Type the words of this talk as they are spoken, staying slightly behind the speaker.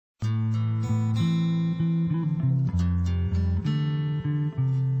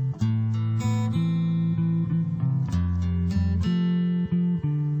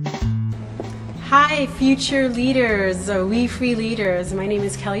Hi, future leaders, We Free Leaders. My name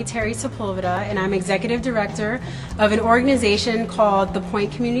is Kelly Terry Sepulveda, and I'm Executive Director of an organization called the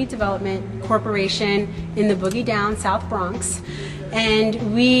Point Community Development Corporation in the Boogie Down South Bronx.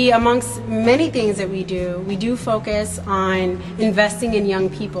 And we, amongst many things that we do focus on investing in young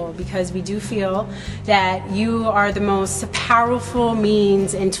people because we do feel that you are the most powerful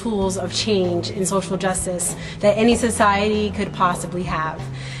means and tools of change in social justice that any society could possibly have.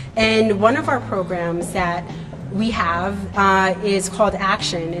 And one of our programs that we have is called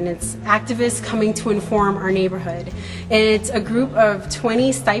Action, and it's Activists Coming to Inform Our Neighborhood. And it's a group of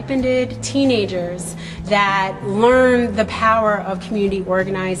 20 stipended teenagers that learn the power of community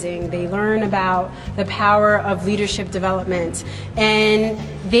organizing. They learn about the power of leadership development, and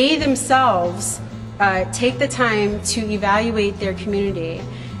they themselves take the time to evaluate their community.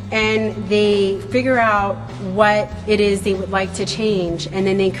 And they figure out what it is they would like to change, and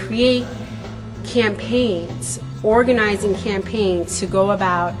then they create campaigns, organizing campaigns to go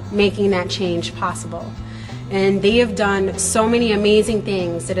about making that change possible. And they have done so many amazing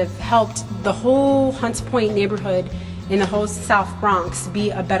things that have helped the whole Hunts Point neighborhood in the whole South Bronx be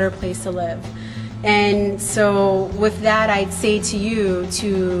a better place to live. And so with that, I'd say to you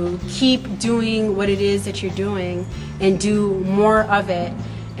to keep doing what it is that you're doing and do more of it.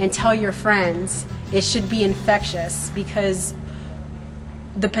 And tell your friends. It should be infectious, because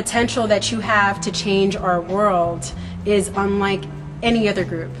the potential that you have to change our world is unlike any other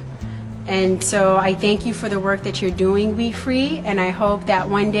group. And so I thank you for the work that you're doing, We Free, and I hope that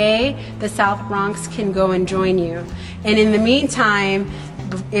one day the South Bronx can go and join you. And in the meantime,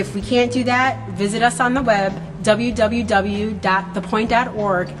 if we can't do that, visit us on the web,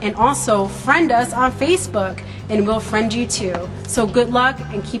 www.thepoint.org, and also friend us on Facebook, and we'll friend you too. So good luck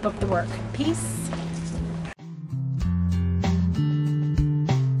and keep up the work. Peace.